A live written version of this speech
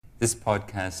This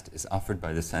podcast is offered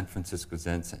by the San Francisco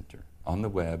Zen Center on the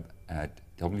web at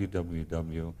www.sfcc.org.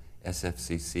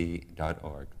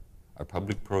 Our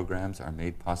public programs are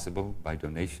made possible by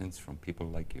donations from people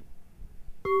like you.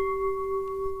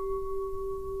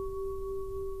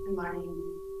 Good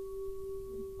morning.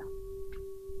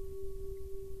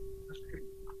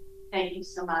 Thank you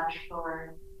so much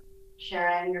for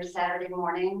sharing your Saturday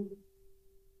morning,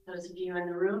 those of you in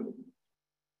the room.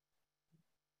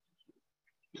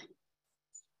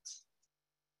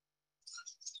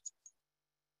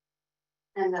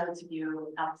 And those of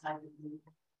you outside the room.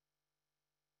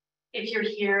 If you're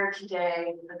here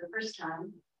today for the first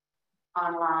time,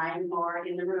 online or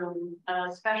in the room, a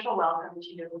special welcome to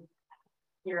you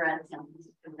here at San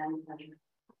Francisco Zen Center.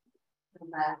 I'm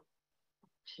glad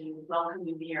to welcome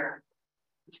you here,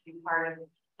 to be part of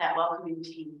that welcoming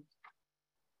team.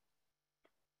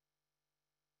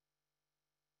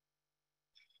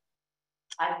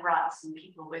 I've brought some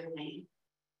people with me,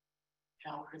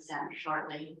 which I'll present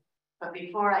shortly. But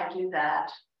before I do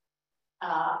that,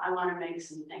 I want to make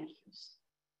some thank yous.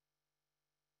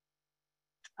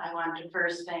 I want to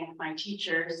first thank my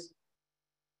teachers,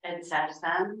 Ed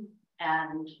Saxon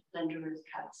and Linda Ruth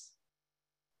Cutts,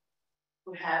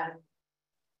 who have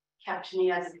kept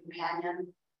me as a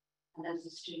companion and as a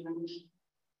student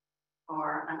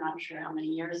for I'm not sure how many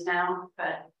years now,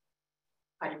 but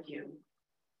quite a few.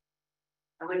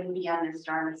 I wouldn't be on this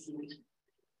dharma seat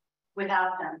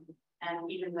without them.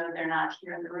 And even though they're not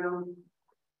here in the room,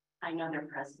 I know they're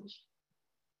present.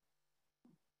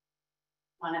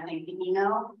 I want to thank the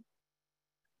Eno,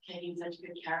 taking such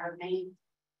good care of me,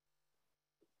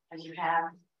 as you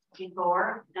have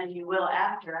before, and you will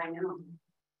after, I know.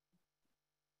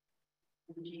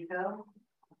 And Jigo,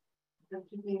 for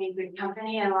keeping me good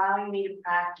company and allowing me to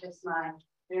practice my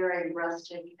very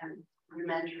rustic and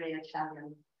rudimentary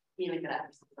Italian. Mille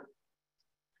grazie.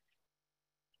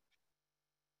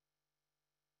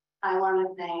 I want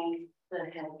to thank the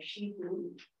head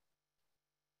Shifu.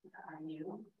 Are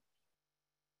you?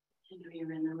 I know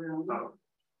you're in the room. Oh,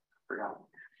 forgot.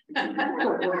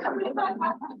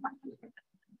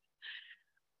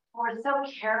 For so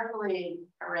carefully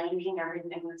arranging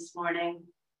everything this morning,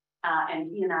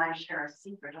 and he and I share a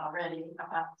secret already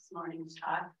about this morning's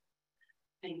talk.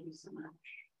 Thank you so much.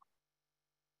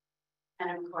 And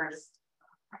of course,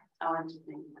 I want to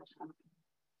thank my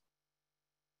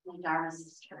Dharma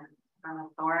sister, Dharma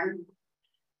Thorne,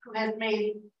 who has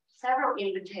made several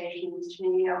invitations to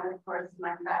me over the course of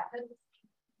my practice,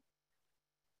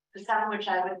 some of which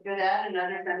I was good at and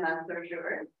others I'm not so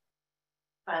sure.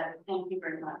 But thank you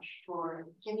very much for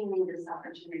giving me this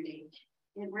opportunity.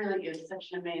 It really is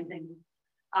such an amazing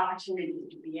opportunity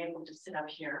to be able to sit up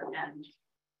here and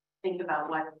think about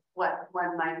what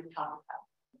one might talk about.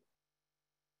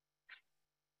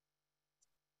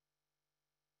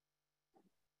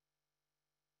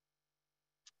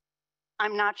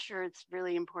 I'm not sure it's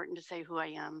really important to say who I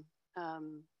am.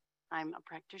 I'm a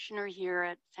practitioner here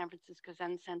at San Francisco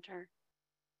Zen Center.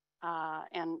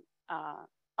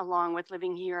 Along with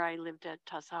living here, I lived at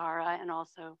Tassajara and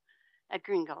also at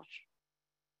Green Gulch.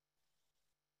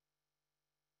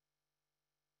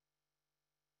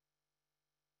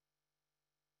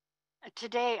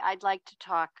 Today, I'd like to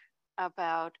talk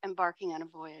about embarking on a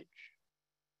voyage.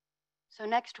 So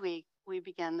next week, we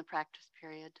begin the practice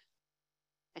period.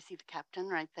 I see the captain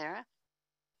right there.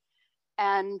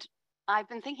 And I've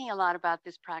been thinking a lot about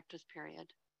this practice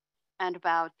period and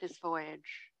about this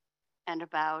voyage and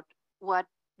about what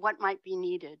might be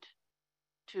needed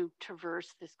to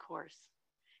traverse this course.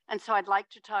 And so I'd like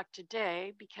to talk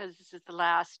today, because this is the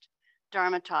last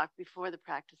Dharma talk before the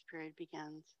practice period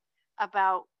begins,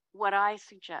 about what I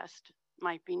suggest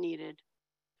might be needed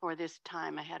for this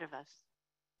time ahead of us.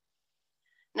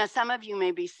 Now, some of you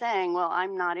may be saying, well,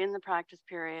 I'm not in the practice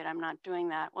period, I'm not doing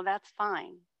that. Well, that's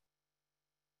fine.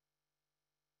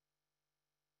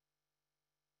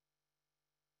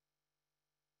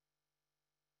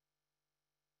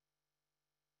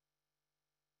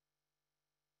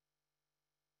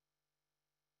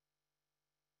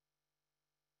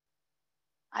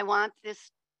 I want this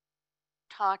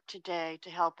talk today to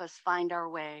help us find our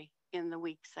way in the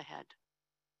weeks ahead.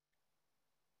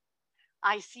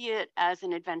 I see it as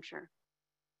an adventure.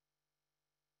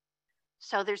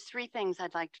 So there's three things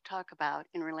I'd like to talk about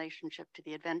in relationship to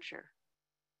the adventure.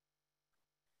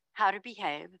 How to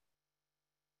behave,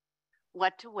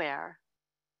 what to wear,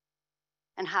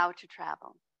 and how to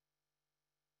travel.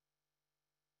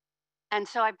 And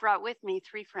so I brought with me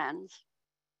three friends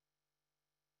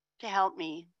to help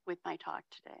me with my talk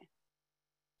today.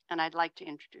 And I'd like to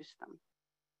introduce them.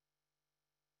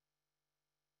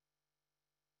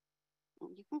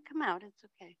 Come out, it's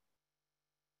okay.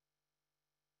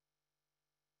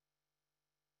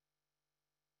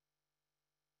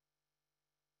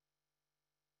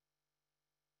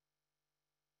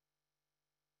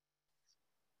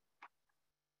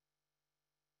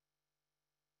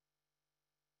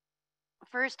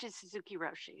 First is Suzuki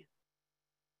Roshi.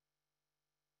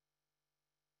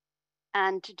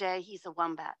 And today he's a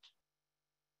wombat.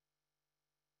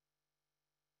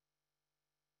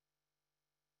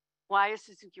 Why is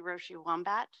Suzuki Roshi a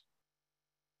wombat?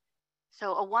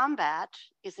 So a wombat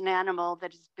is an animal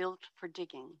that is built for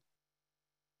digging.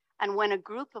 And when a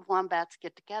group of wombats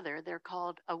get together, they're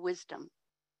called a wisdom.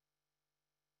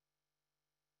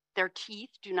 Their teeth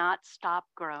do not stop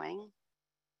growing,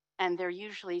 and they're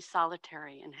usually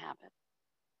solitary in habit.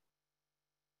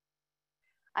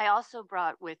 I also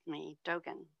brought with me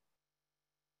Dogen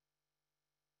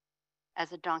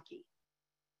as a donkey.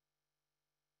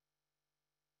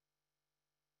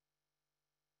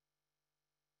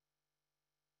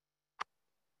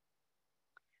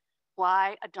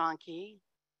 Why a donkey?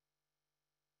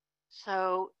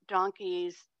 So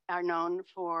donkeys are known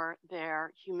for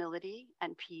their humility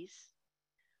and peace,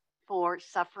 for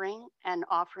suffering and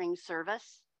offering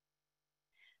service.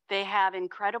 They have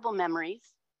incredible memories.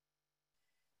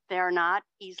 They are not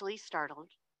easily startled.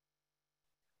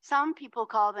 Some people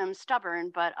call them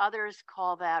stubborn, but others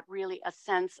call that really a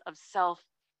sense of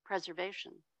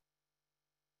self-preservation.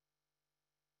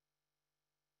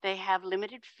 They have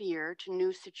limited fear to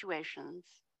new situations,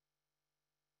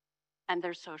 and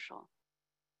they're social.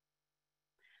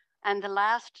 And the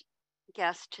last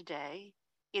guest today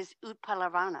is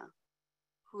Utpalavarna,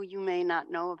 who you may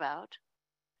not know about.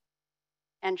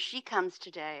 And she comes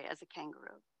today as a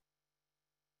kangaroo.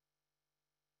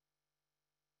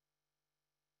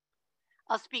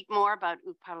 I'll speak more about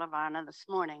Utpalavarna this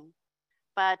morning,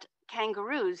 but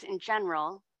kangaroos in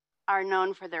general are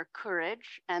known for their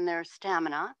courage and their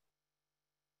stamina.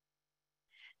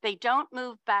 They don't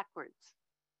move backwards.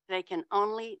 They can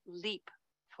only leap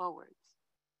forwards.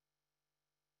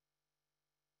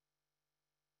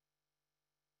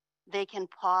 They can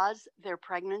pause their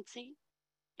pregnancy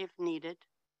if needed,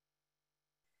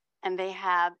 and they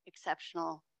have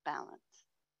exceptional balance.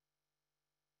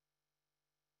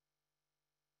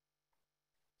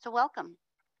 So welcome.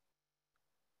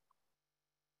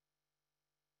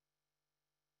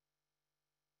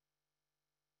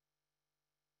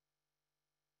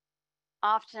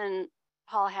 Often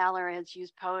Paul Haller has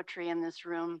used poetry in this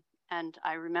room, and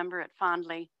I remember it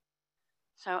fondly.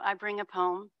 So I bring a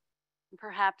poem.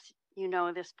 Perhaps you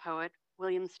know this poet,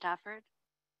 William Stafford.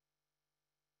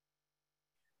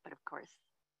 But of course.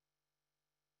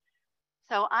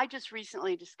 So I just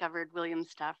recently discovered William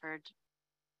Stafford.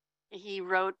 He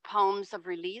wrote poems of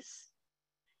release.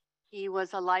 He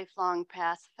was a lifelong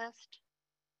pacifist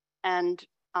and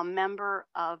a member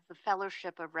of the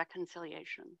Fellowship of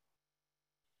Reconciliation.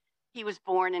 He was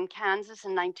born in Kansas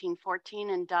in 1914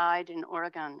 and died in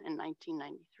Oregon in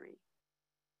 1993.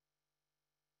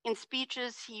 In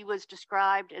speeches, he was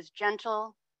described as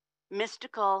gentle,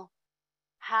 mystical,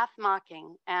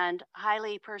 half-mocking, and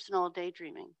highly personal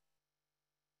daydreaming.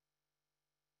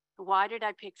 Why did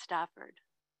I pick Stafford?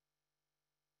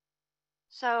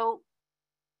 So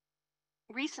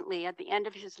recently, at the end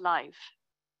of his life,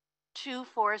 2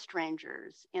 forest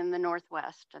rangers in the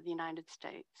Northwest of the United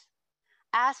States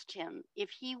asked him if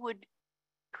he would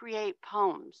create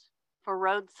poems for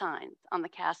road signs on the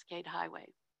Cascade Highway.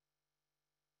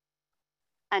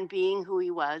 And being who he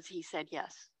was, he said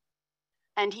yes.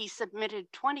 And he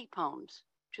submitted 20 poems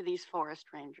to these forest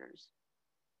rangers.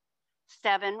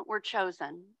 7 were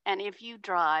chosen, and if you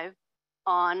drive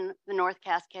on the North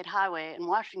Cascade Highway in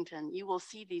Washington, you will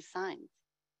see these signs,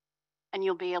 and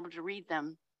you'll be able to read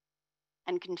them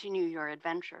and continue your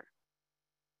adventure.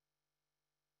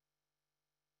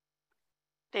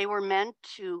 They were meant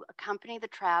to accompany the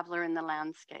traveler in the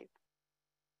landscape.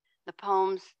 The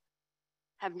poems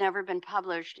have never been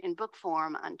published in book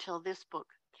form until this book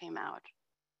came out.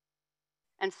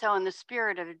 And so in the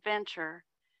spirit of adventure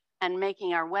and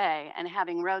making our way and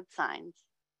having road signs,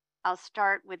 I'll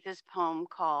start with this poem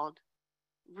called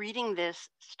Reading This,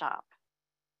 Stop.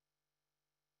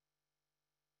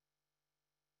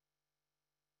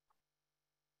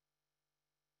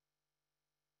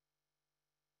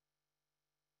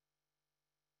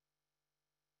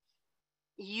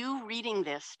 You reading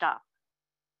this, stop.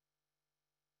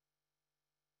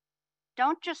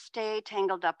 Don't just stay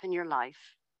tangled up in your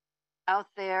life, out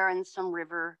there in some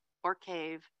river or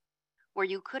cave where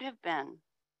you could have been.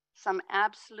 Some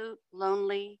absolute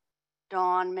lonely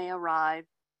dawn may arrive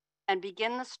and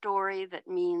begin the story that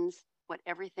means what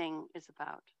everything is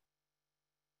about.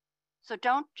 So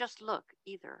don't just look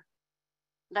either.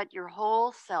 Let your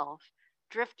whole self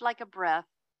drift like a breath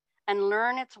and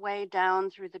learn its way down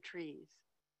through the trees.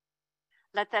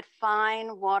 Let that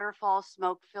fine waterfall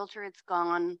smoke filter its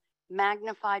gone,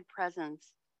 magnified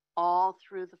presence all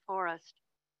through the forest.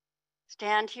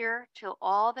 Stand here till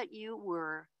all that you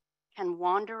were can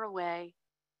wander away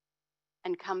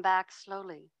and come back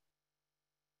slowly,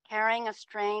 carrying a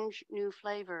strange new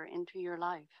flavor into your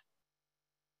life.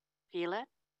 Feel it?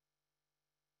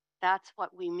 That's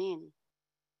what we mean.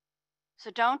 So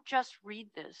don't just read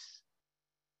this.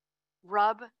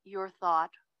 Rub your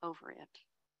thought over it.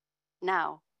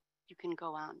 Now you can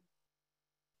go on.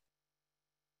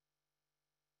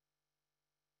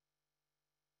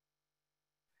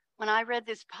 When I read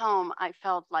this poem, I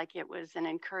felt like it was an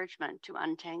encouragement to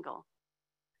untangle,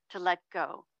 to let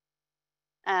go,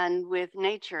 and with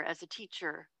nature as a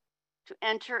teacher, to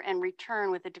enter and return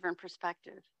with a different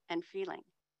perspective and feeling.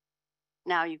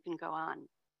 Now you can go on.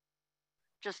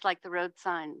 Just like the road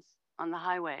signs on the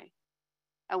highway,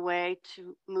 a way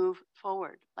to move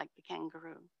forward like the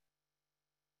kangaroo.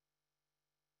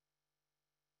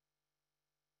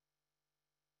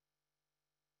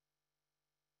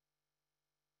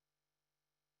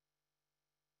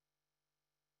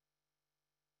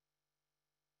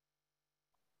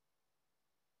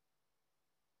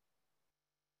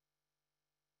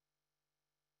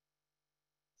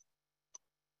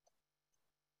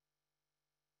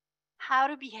 How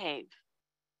to behave.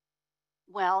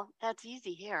 Well, that's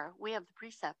easy here. We have the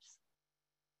precepts.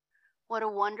 What a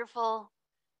wonderful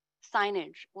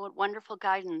signage, what wonderful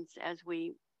guidance as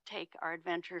we take our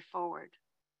adventure forward.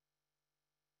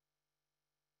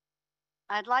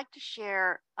 I'd like to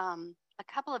share a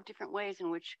couple of different ways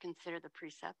in which to consider the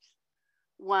precepts.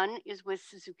 One is with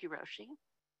Suzuki Roshi,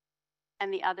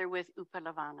 and the other with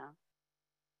Utpalavarna.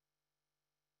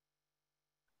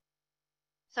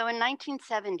 So in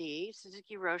 1970,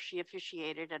 Suzuki Roshi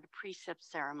officiated at a precept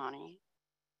ceremony.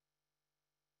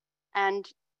 And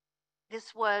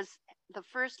this was the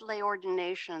first lay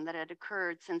ordination that had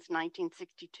occurred since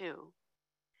 1962.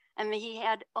 And he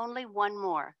had only one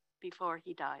more before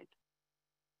he died.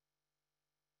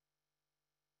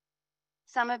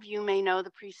 Some of you may know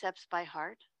the precepts by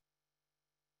heart.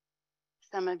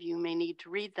 Some of you may need to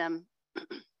read them.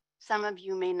 Some of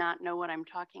you may not know what I'm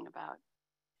talking about.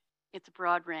 It's a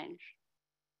broad range.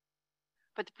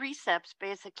 But the precepts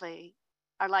basically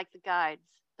are like the guides,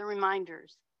 the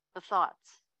reminders, the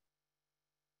thoughts.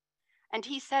 And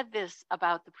he said this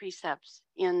about the precepts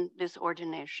in this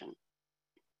ordination.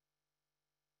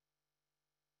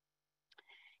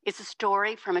 It's a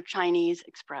story from a Chinese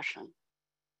expression.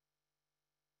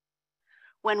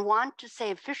 When wont to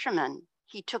save fishermen,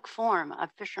 he took form of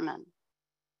fisherman.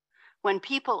 When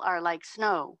people are like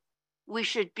snow, we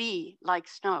should be like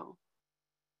snow.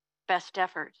 Best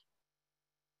effort,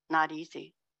 not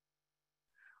easy.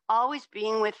 Always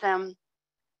being with them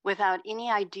without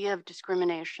any idea of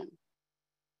discrimination.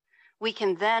 We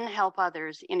can then help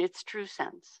others in its true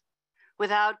sense,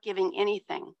 without giving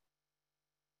anything,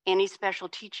 any special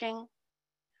teaching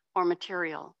or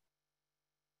material.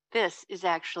 This is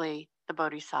actually the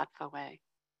Bodhisattva way.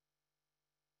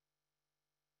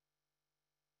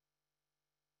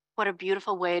 What a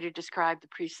beautiful way to describe the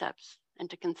precepts and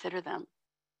to consider them,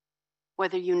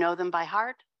 whether you know them by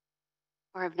heart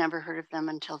or have never heard of them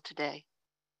until today.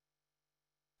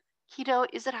 Kido,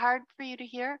 is it hard for you to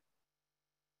hear?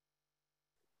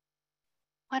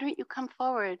 Why don't you come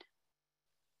forward?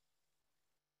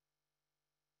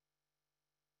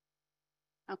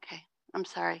 Okay, I'm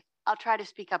sorry. I'll try to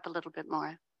speak up a little bit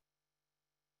more.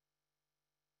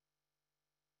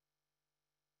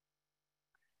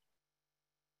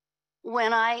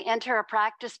 When I enter a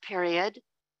practice period,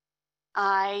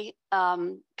 I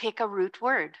pick a root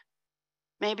word.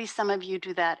 Maybe some of you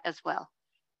do that as well.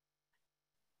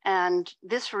 And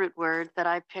this root word that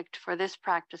I picked for this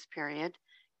practice period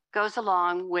goes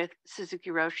along with Suzuki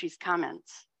Roshi's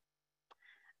comments.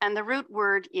 And the root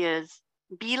word is,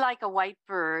 be like a white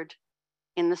bird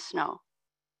in the snow.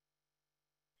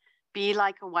 Be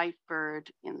like a white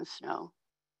bird in the snow.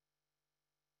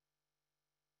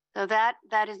 So that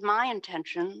is my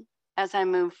intention as I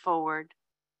move forward,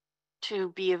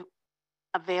 to be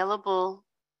available,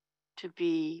 to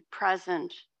be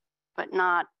present, but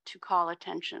not to call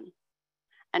attention,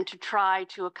 and to try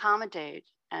to accommodate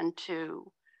and to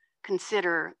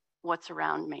consider what's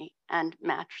around me and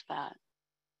match that.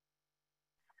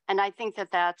 And I think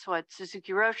that that's what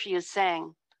Suzuki Roshi is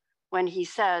saying when he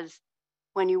says,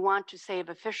 when you want to save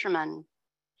a fisherman,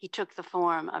 he took the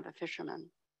form of a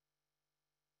fisherman.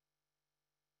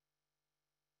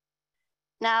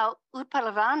 Now,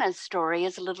 Utpalavarna's story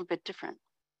is a little bit different.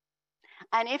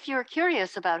 And if you're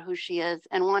curious about who she is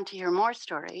and want to hear more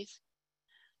stories,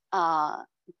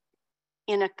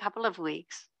 in a couple of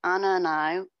weeks, Anna and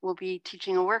I will be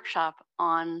teaching a workshop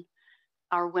on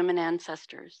our women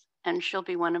ancestors, and she'll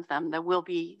be one of them that we'll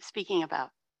be speaking about.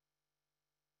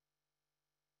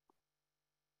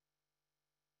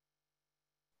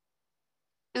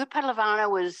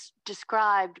 Utpalavarna was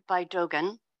described by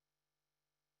Dogen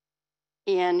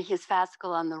in his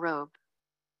fascicle on the robe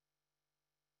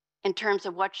in terms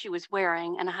of what she was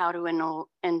wearing and how to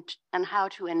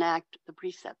enact the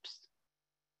precepts.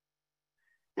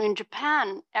 In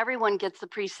Japan, everyone gets the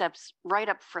precepts right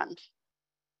up front.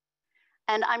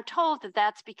 And I'm told that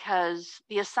that's because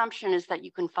the assumption is that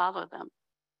you can follow them.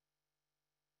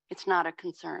 It's not a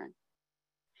concern.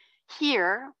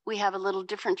 Here, we have a little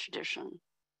different tradition.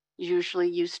 Usually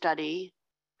you study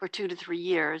for 2 to 3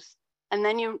 years, and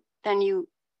then you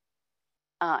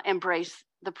embrace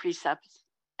the precepts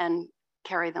and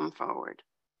carry them forward.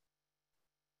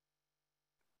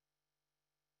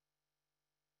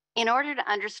 In order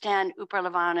to understand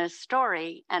Utpalavarna's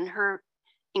story and her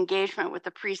engagement with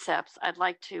the precepts, I'd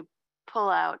like to pull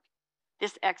out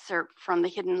this excerpt from The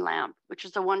Hidden Lamp, which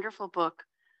is a wonderful book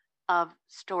of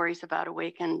stories about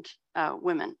awakened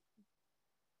women.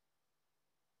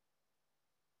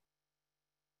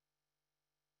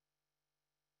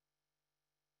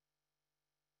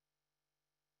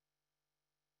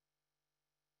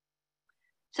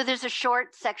 So there's a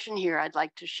short section here I'd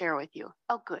like to share with you.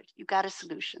 Oh, good, you got a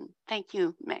solution. Thank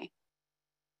you, May.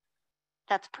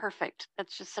 That's perfect.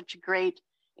 That's just such a great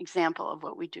example of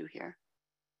what we do here.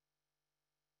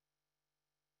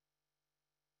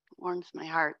 It warms my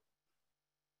heart.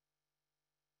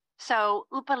 So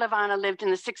Utpalavarna lived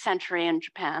in the 6th century in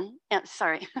Japan.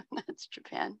 Sorry, that's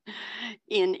Japan,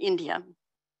 in India.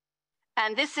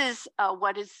 And this is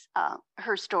what is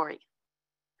her story.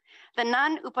 The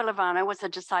nun Utpalavarna was a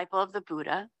disciple of the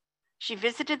Buddha. She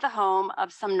visited the home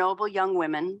of some noble young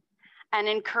women and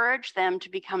encouraged them to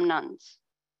become nuns.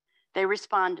 They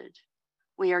responded,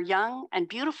 "We are young and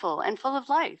beautiful and full of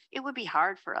life. It would be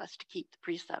hard for us to keep the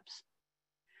precepts."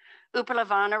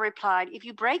 Utpalavarna replied, "If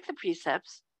you break the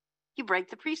precepts, you break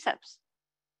the precepts.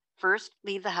 First,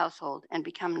 leave the household and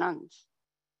become nuns."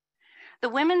 The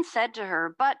women said to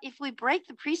her, "But if we break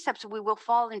the precepts, we will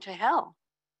fall into hell.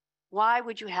 Why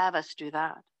would you have us do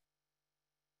that?"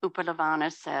 Utpalavarna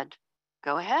said,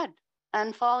 "Go ahead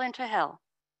and fall into hell."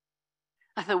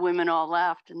 The women all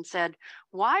laughed and said,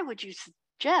 "Why would you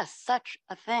suggest such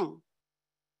a thing?"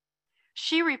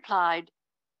 She replied,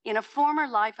 "In a former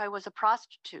life, I was a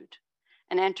prostitute,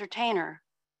 an entertainer.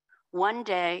 One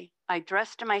day, I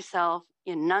dressed myself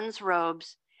in nun's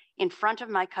robes in front of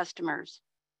my customers,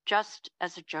 just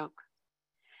as a joke.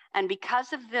 And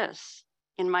because of this,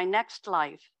 in my next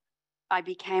life, I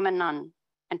became a nun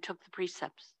and took the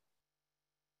precepts.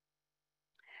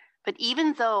 But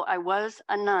even though I was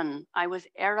a nun, I was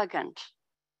arrogant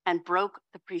and broke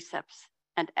the precepts.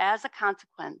 And as a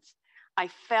consequence, I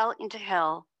fell into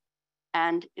hell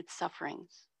and its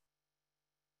sufferings.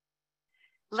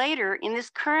 Later, in this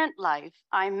current life,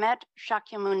 I met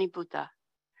Shakyamuni Buddha,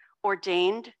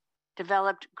 ordained,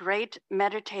 developed great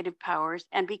meditative powers,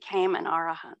 and became an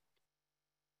arahant.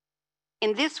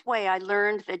 In this way, I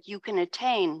learned that you can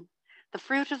attain the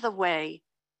fruit of the way,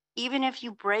 even if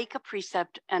you break a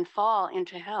precept and fall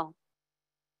into hell.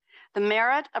 The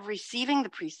merit of receiving the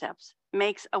precepts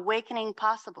makes awakening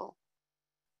possible.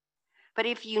 But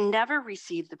if you never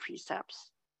receive the precepts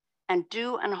and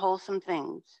do unwholesome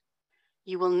things,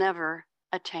 you will never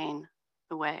attain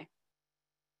the way."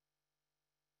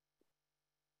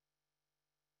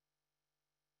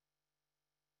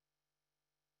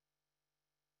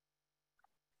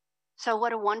 So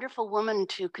what a wonderful woman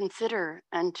to consider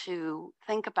and to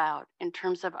think about in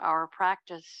terms of our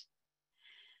practice.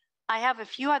 I have a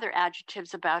few other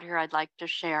adjectives about her I'd like to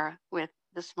share with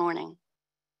this morning.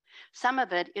 Some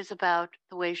of it is about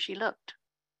the way she looked.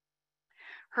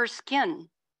 Her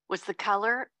skin was the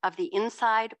color of the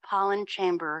inside pollen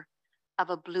chamber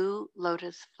of a blue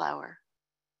lotus flower.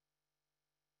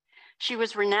 She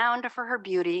was renowned for her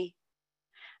beauty,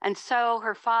 and so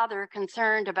her father,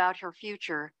 concerned about her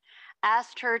future,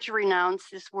 asked her to renounce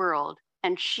this world,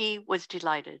 and she was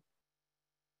delighted.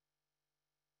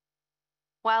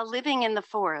 While living in the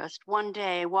forest, one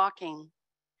day walking,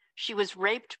 she was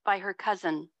raped by her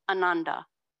cousin, Ananda,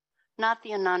 not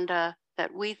the Ananda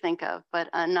that we think of, but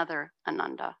another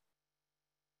Ananda.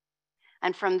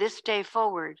 And from this day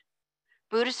forward,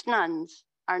 Buddhist nuns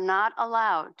are not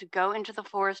allowed to go into the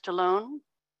forest alone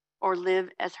or live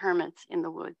as hermits in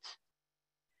the woods.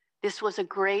 This was a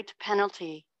great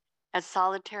penalty, as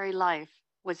solitary life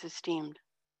was esteemed.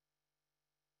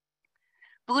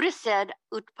 Buddha said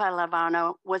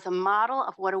Utpalavarna was a model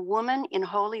of what a woman in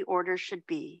holy order should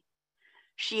be.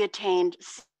 She attained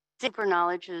super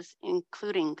knowledges,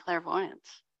 including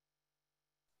clairvoyance.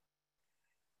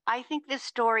 I think this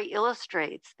story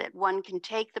illustrates that one can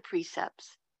take the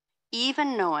precepts,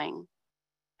 even knowing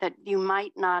that you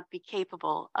might not be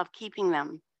capable of keeping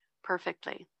them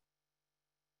perfectly.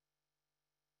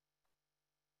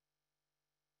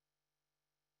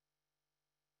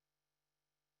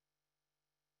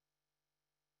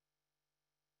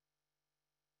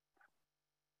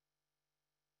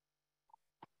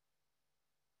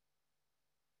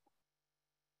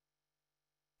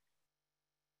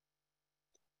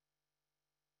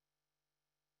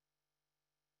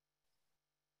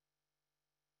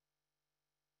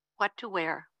 What to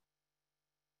wear?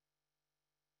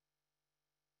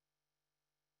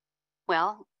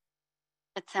 Well,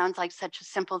 it sounds like such a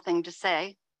simple thing to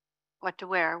say. What to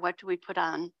wear? What do we put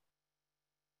on?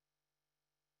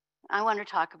 I want to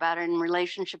talk about it in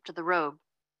relationship to the robe.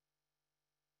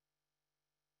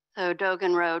 So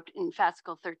Dogen wrote in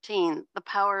Fascicle 13, The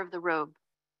Power of the Robe.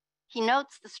 He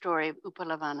notes the story of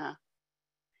Utpalavarna,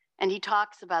 and he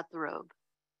talks about the robe.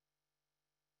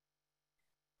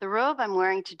 The robe I'm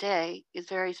wearing today is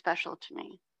very special to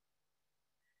me.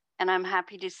 And I'm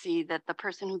happy to see that the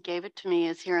person who gave it to me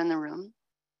is here in the room.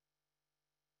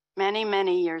 Many,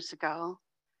 many years ago,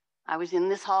 I was in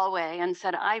this hallway and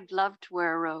said, I'd love to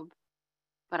wear a robe,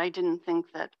 but I didn't think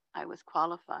that I was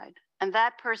qualified. And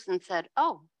that person said,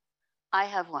 oh, I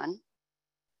have one.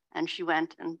 And she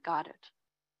went and got it.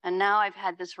 And now I've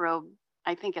had this robe,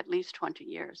 I think at least 20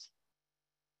 years.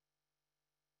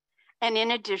 And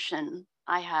in addition,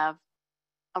 I have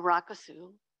a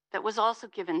rakusu that was also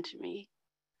given to me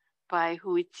by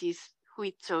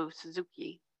Huitso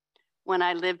Suzuki when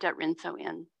I lived at Rinso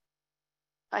Inn.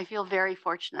 I feel very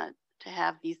fortunate to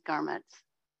have these garments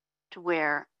to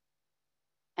wear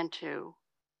and to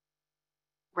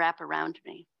wrap around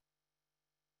me.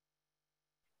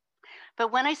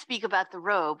 But when I speak about the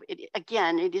robe,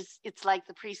 it's like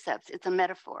the precepts, it's a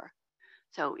metaphor.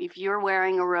 So if you're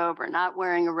wearing a robe or not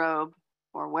wearing a robe,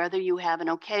 or whether you have an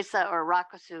okesa or a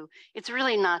rakusu, it's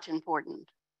really not important.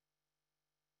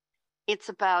 It's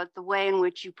about the way in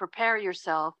which you prepare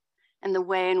yourself and the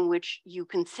way in which you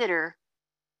consider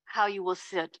how you will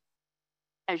sit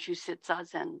as you sit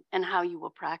zazen and how you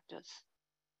will practice.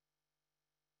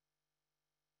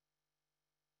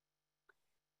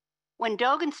 When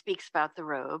Dogen speaks about the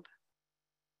robe,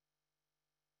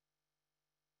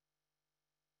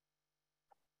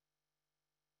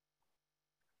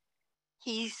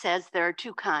 he says there are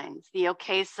two kinds, the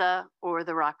okesa or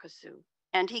the rakusu,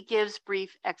 and he gives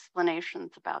brief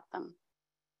explanations about them.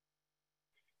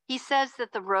 He says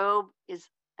that the robe is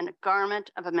a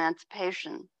garment of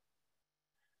emancipation,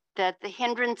 that the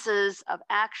hindrances of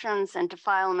actions and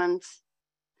defilements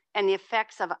and the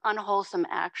effects of unwholesome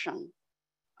action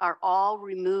are all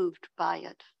removed by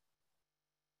it.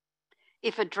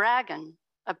 If a dragon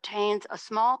obtains a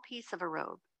small piece of a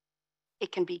robe,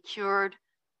 it can be cured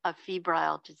of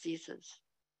febrile diseases.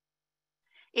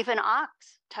 If an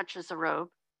ox touches a robe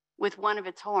with one of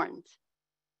its horns,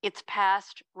 its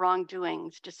past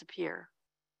wrongdoings disappear.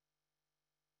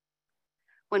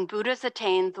 When Buddhas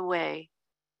attain the way,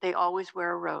 they always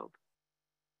wear a robe.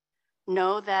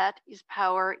 Know that his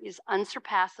power is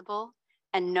unsurpassable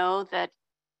and know that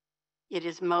it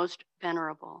is most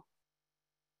venerable.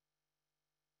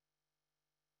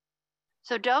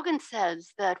 So Dogen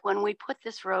says that when we put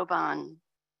this robe on,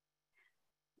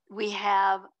 we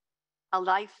have a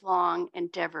lifelong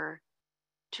endeavor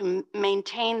to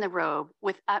maintain the robe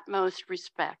with utmost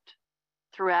respect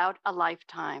throughout a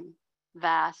lifetime,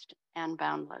 vast and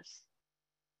boundless.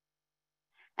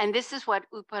 And this is what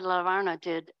Utpalavarna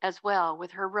did as well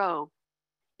with her robe,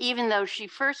 even though she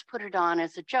first put it on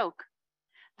as a joke,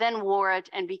 then wore it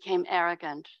and became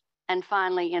arrogant, and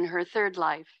finally in her third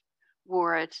life,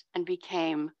 wore it and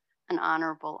became an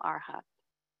honorable arhat.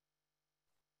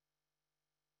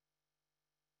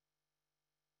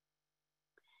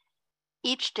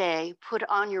 Each day, put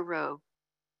on your robe,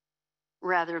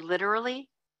 rather literally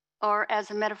or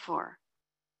as a metaphor,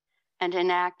 and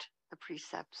enact the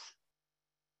precepts.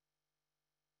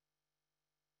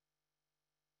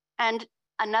 And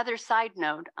another side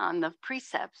note on the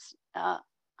precepts,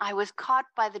 I was caught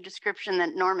by the description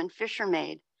that Norman Fisher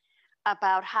made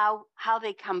about how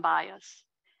they come by us.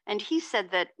 And he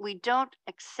said that we don't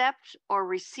accept or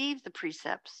receive the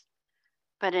precepts,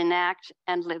 but enact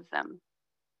and live them.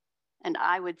 And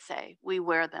I would say we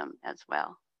wear them as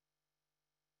well.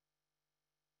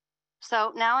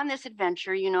 So now on this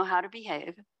adventure, you know how to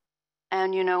behave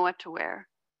and you know what to wear.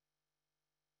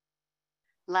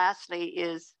 Lastly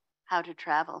is how to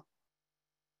travel.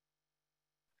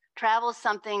 Travel is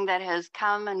something that has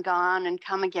come and gone and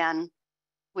come again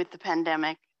with the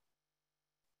pandemic.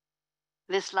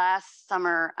 This last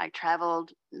summer, I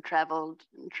traveled and traveled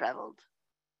and traveled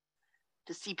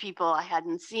to see people I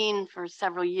hadn't seen for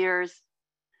several years,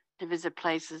 to visit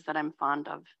places that I'm fond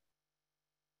of.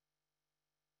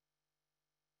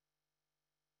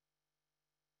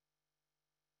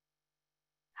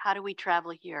 How do we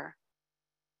travel here?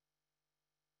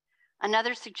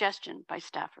 Another suggestion by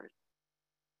Stafford.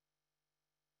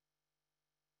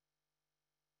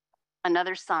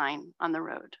 Another sign on the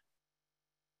road.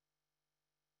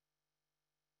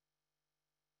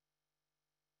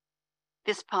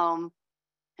 This poem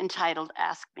entitled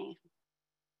Ask Me.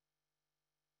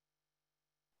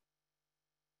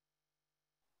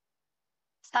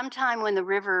 Sometime when the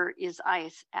river is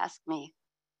ice, ask me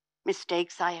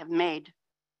mistakes I have made.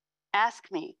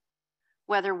 Ask me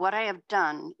whether what I have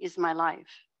done is my life.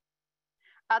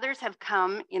 Others have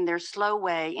come in their slow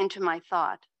way into my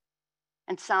thought,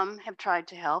 and some have tried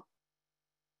to help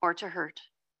or to hurt.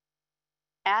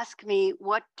 Ask me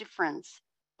what difference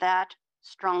that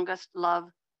strongest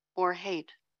love or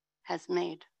hate has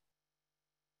made.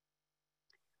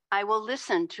 I will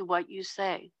listen to what you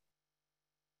say.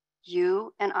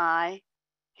 You and I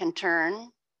can turn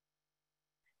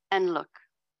and look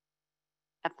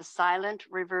at the silent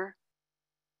river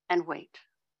and wait.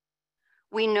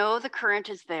 We know the current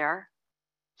is there,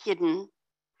 hidden,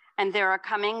 and there are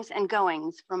comings and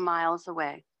goings from miles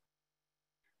away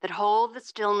that hold the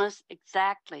stillness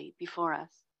exactly before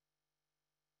us.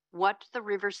 What the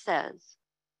river says,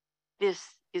 this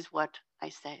is what I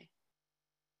say.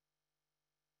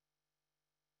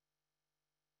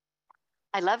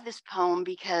 I love this poem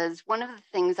because one of the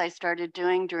things I started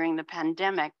doing during the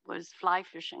pandemic was fly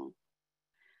fishing.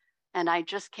 And I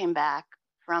just came back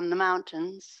from the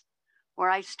mountains where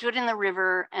I stood in the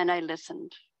river and I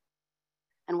listened.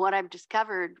 And what I've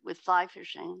discovered with fly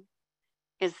fishing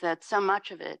is that so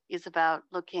much of it is about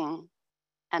looking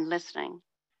and listening,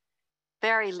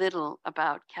 very little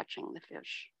about catching the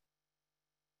fish.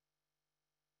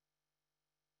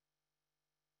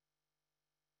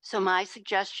 So my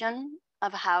suggestion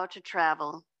of how to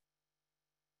travel,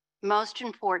 most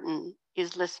important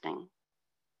is listening.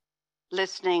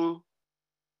 Listening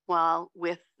while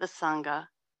with the Sangha,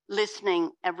 listening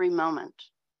every moment.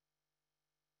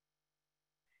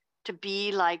 To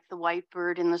be like the white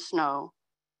bird in the snow.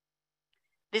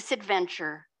 This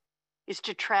adventure is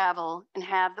to travel and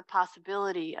have the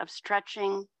possibility of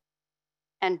stretching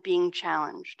and being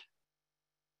challenged.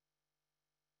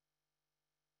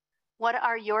 What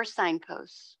are your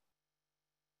signposts?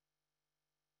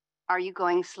 Are you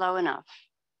going slow enough?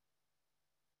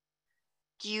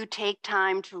 Do you take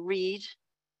time to read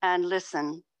and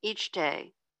listen each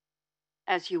day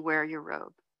as you wear your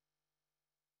robe?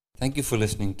 Thank you for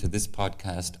listening to this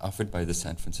podcast offered by the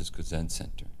San Francisco Zen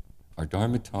Center. Our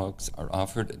Dharma talks are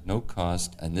offered at no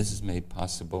cost, and this is made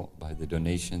possible by the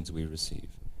donations we receive.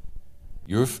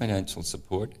 Your financial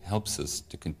support helps us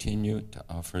to continue to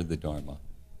offer the Dharma.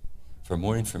 For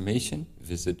more information,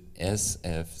 visit sfcc.org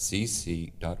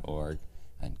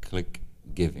and click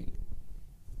Giving.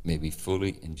 May we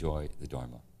fully enjoy the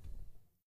Dharma.